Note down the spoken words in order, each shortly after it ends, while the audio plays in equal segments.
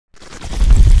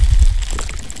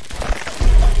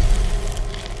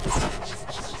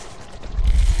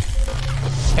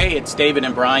Hey, it's David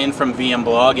and Brian from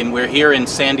VMblog, and we're here in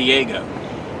San Diego.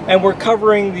 And we're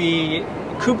covering the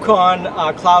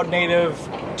KubeCon Cloud Native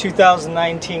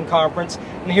 2019 conference,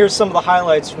 and here's some of the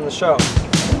highlights from the show.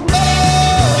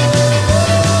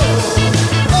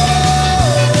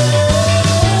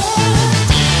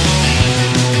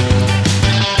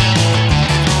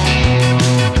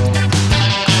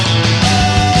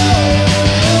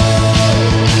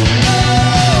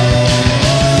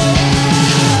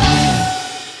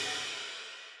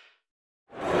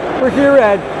 We're here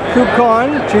at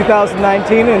KubeCon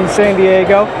 2019 in San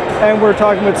Diego, and we're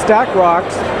talking with StackRox.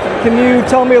 Can you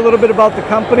tell me a little bit about the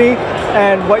company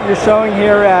and what you're showing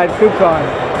here at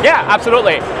KubeCon? Yeah,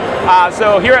 absolutely.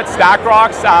 So here at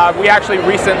StackRox, we actually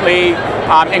recently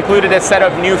included a set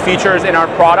of new features in our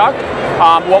product.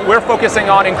 What we're focusing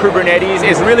on in Kubernetes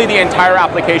is really the entire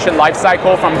application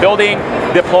lifecycle, from building,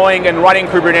 deploying, and running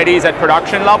Kubernetes at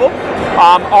production level.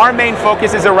 Our main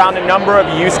focus is around a number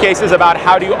of use cases about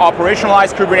how do you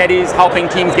operationalize Kubernetes, helping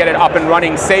teams get it up and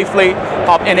running safely,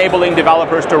 enabling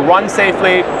developers to run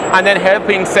safely, and then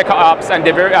helping SecOps and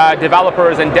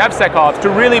developers and DevSecOps to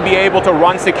really be able to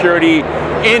run security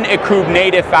in a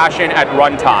Kube-native fashion at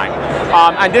runtime.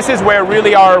 And this is where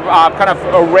really our kind of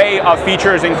array of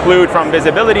features include from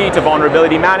visibility to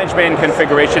vulnerability management,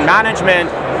 configuration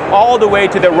management, all the way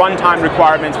to the runtime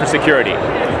requirements for security.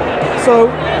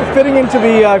 So, fitting into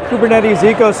the Kubernetes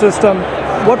ecosystem,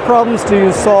 what problems do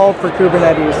you solve for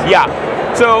Kubernetes? Yeah.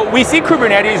 So we see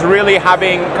Kubernetes really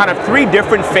having kind of three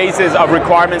different phases of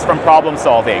requirements from problem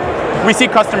solving. We see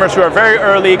customers who are very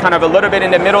early, kind of a little bit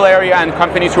in the middle area, and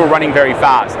companies who are running very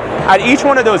fast. At each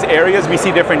one of those areas, we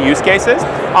see different use cases,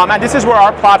 and this is where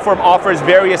our platform offers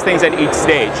various things at each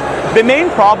stage. The main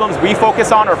problems we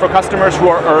focus on are for customers who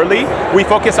are early. We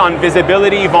focus on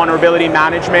visibility, vulnerability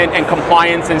management, and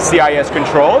compliance and CIS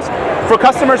controls. For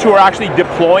customers who are actually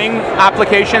deploying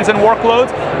applications and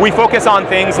workloads, we focus on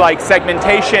things like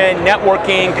segmentation,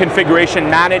 networking, configuration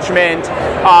management,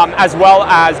 as well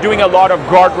as doing a lot of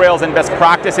guardrails and best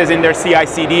practices in their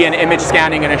CI/CD and image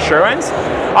scanning and assurance.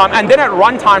 And then at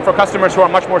runtime, for customers who are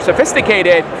much more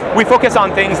sophisticated, we focus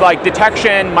on things like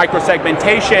detection,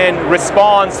 microsegmentation,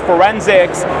 response,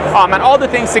 forensics, and all the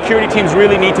things security teams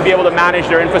really need to be able to manage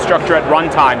their infrastructure at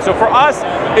runtime. So for us,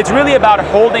 it's really about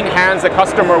holding hands the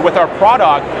customer with our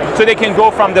product so they can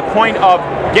go from the point of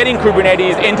getting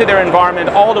Kubernetes into their environment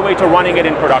all the way to running it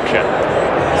in production.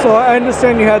 So I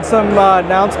understand you had some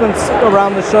announcements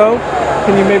around the show.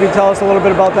 Can you maybe tell us a little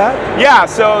bit about that? Yeah,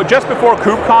 so just before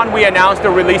KubeCon, we announced the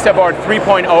release of our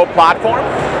 3.0 platform.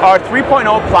 Our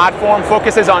 3.0 platform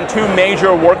focuses on two major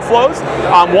workflows.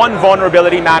 One,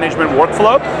 vulnerability management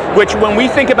workflow, which when we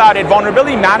think about it,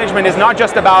 vulnerability management is not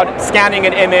just about scanning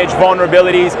an image,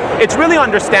 vulnerabilities. It's really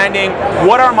understanding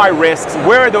what are my risks,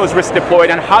 where are those risks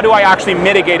deployed, and how do I actually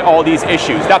mitigate all these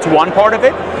issues. That's one part of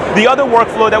it. The other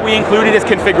workflow that we included is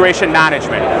configuration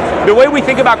management. The way we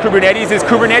think about Kubernetes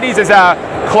is a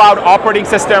cloud operating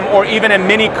system or even a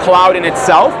mini cloud in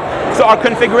itself. So our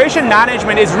configuration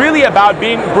management is really about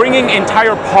bringing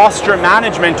entire posture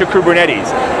management to Kubernetes.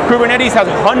 Kubernetes has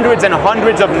hundreds and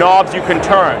hundreds of knobs you can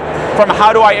turn, from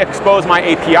how do I expose my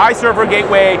API server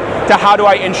gateway, to how do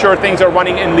I ensure things are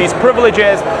running in least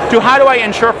privileges, to how do I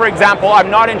ensure, for example, I'm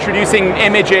not introducing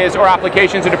images or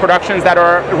applications into productions that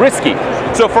are risky.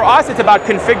 So for us, it's about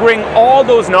configuring all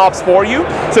those knobs for you,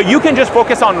 so you can just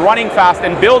focus on running fast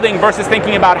and building versus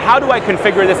thinking about how do I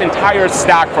configure this entire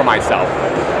stack for myself.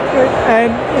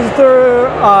 And is there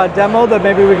a demo that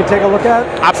maybe we could take a look at?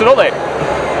 Absolutely.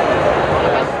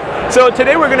 So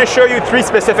today we're going to show you three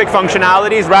specific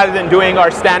functionalities rather than doing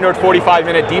our standard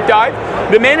 45-minute deep dive.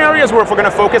 The main areas where we're going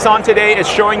to focus on today is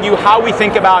showing you how we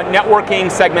think about networking,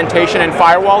 segmentation, and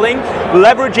firewalling,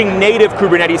 leveraging native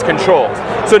Kubernetes controls.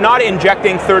 So not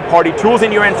injecting third-party tools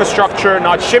in your infrastructure,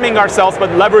 not shimming ourselves, but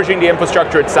leveraging the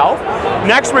infrastructure itself.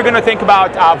 Next, we're going to think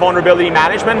about vulnerability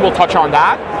management. We'll touch on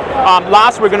that.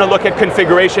 Last, we're going to look at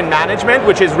configuration management,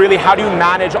 which is really how do you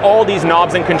manage all these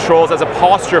knobs and controls as a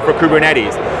posture for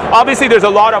Kubernetes. Obviously, there's a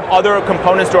lot of other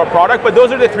components to our product, but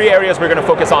those are the three areas we're going to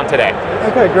focus on today.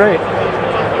 Okay, great.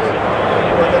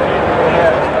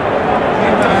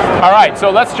 All right, so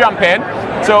let's jump in.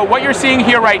 So what you're seeing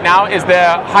here right now is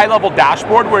the high-level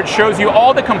dashboard where it shows you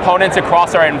all the components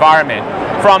across our environment,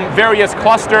 from various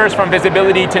clusters, from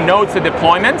visibility to nodes to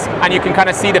deployments, and you can kind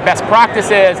of see the best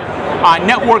practices,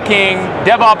 networking,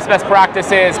 DevOps best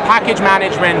practices, package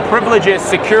management, privileges,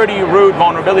 security, root,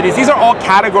 vulnerabilities. These are all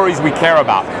categories we care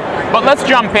about. But let's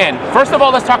jump in. First of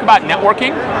all, let's talk about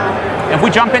networking. If we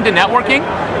jump into networking,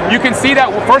 you can see that,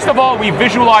 first of all, we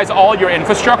visualize all your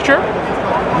infrastructure.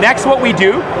 Next, what we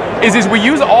do is we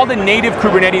use all the native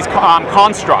Kubernetes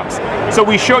constructs. So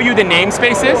we show you the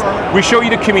namespaces, we show you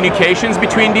the communications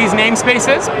between these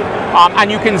namespaces,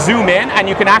 and you can zoom in and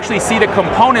you can actually see the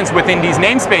components within these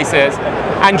namespaces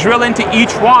and drill into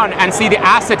each one and see the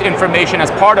asset information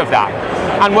as part of that.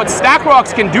 And what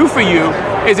StackRox can do for you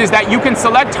is that you can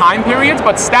select time periods,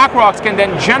 but StackRox can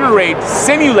then generate,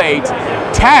 simulate,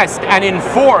 test, and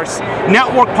enforce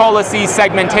network policies,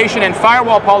 segmentation, and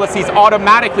firewall policies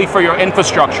automatically for your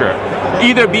infrastructure.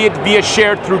 Either be it via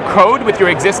shared through code with your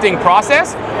existing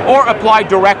process, or applied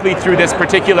directly through this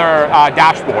particular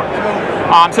dashboard.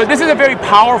 So this is a very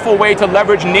powerful way to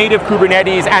leverage native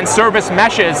Kubernetes and service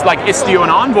meshes like Istio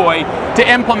and Envoy to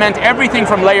implement everything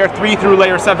from layer 3 through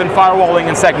layer 7 firewalling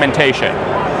and segmentation.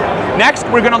 Next,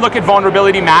 we're going to look at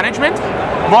vulnerability management.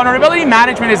 Vulnerability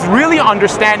management is really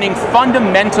understanding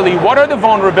fundamentally what are the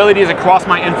vulnerabilities across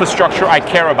my infrastructure I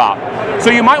care about. So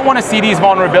you might want to see these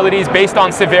vulnerabilities based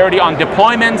on severity on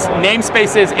deployments,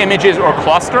 namespaces, images, or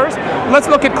clusters. Let's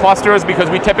look at clusters because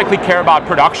we typically care about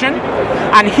production.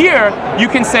 And here you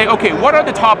can say, okay, what are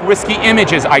the top risky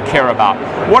images I care about?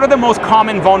 What are the most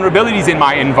common vulnerabilities in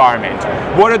my environment?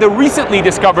 What are the recently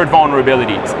discovered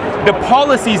vulnerabilities? The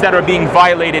policies that are being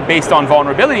violated based on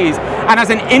vulnerabilities. And as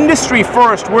an industry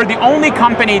first, we're the only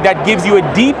company that gives you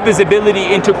a deep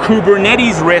visibility into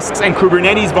Kubernetes risks and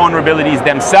Kubernetes vulnerabilities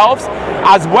themselves,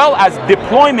 as well as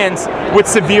deployments with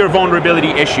severe vulnerability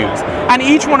issues. And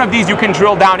each one of these you can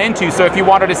drill down into. So if you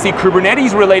wanted to see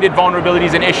Kubernetes-related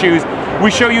vulnerabilities and issues,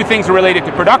 we show you things related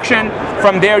to production.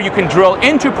 From there, you can drill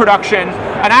into production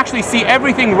and actually see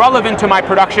everything relevant to my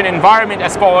production environment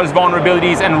as far as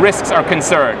vulnerabilities and risks are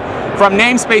concerned. From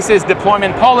namespaces,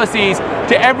 deployment policies,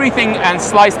 to everything and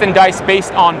sliced and diced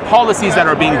based on policies that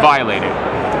are being violated.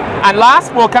 And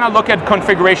last, we'll kind of look at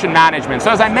configuration management. So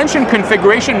as I mentioned,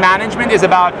 configuration management is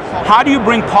about how do you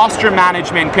bring posture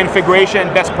management,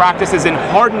 configuration, best practices, and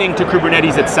hardening to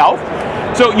Kubernetes itself.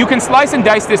 So you can slice and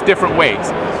dice this different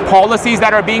ways. Policies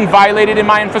that are being violated in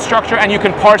my infrastructure, and you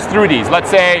can parse through these. Let's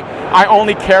say I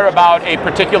only care about a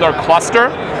particular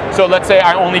cluster. So let's say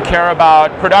I only care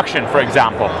about production, for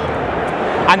example.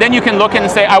 And then you can look and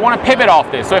say, I want to pivot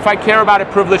off this. So if I care about a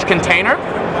privileged container,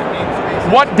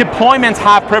 what deployments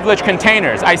have privileged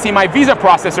containers? I see my Visa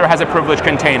processor has a privileged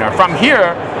container. From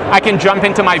here, I can jump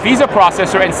into my Visa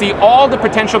processor and see all the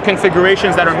potential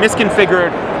configurations that are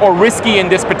misconfigured or risky in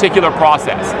this particular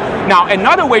process. Now,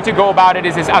 another way to go about it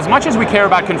is as much as we care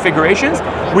about configurations,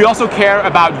 we also care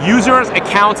about users,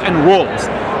 accounts, and roles.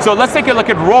 So let's take a look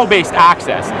at role-based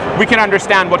access. We can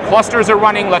understand what clusters are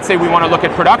running. Let's say we want to look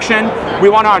at production. We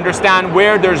want to understand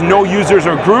where there's no users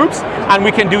or groups, and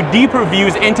we can do deeper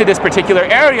views into this particular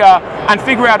area and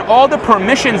figure out all the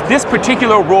permissions this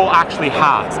particular role actually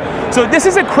has. So this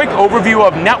is a quick overview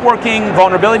of networking,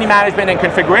 vulnerability management, and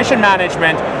configuration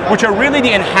management, which are really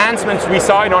the enhancements we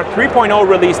saw in our 3.0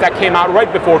 release that came out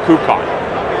right before KubeCon.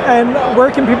 And where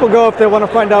can people go if they want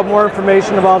to find out more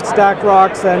information about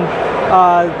StackRox and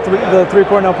the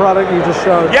 3.0 product you just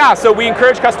showed? Yeah, so we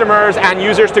encourage customers and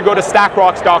users to go to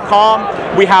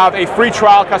StackRox.com. We have a free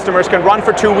trial customers can run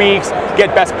for 2 weeks,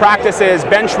 get best practices,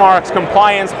 benchmarks,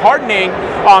 compliance, hardening,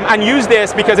 and use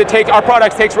this because our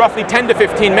product takes roughly 10 to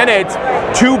 15 minutes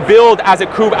to build as a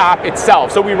Kube app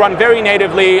itself. So we run very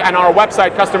natively, and on our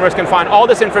website, customers can find all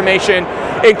this information,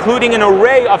 including an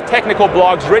array of technical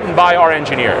blogs written by our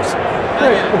engineers.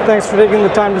 Great. Well, thanks for taking the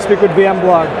time to speak with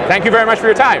VMblog. Thank you very much for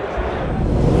your time.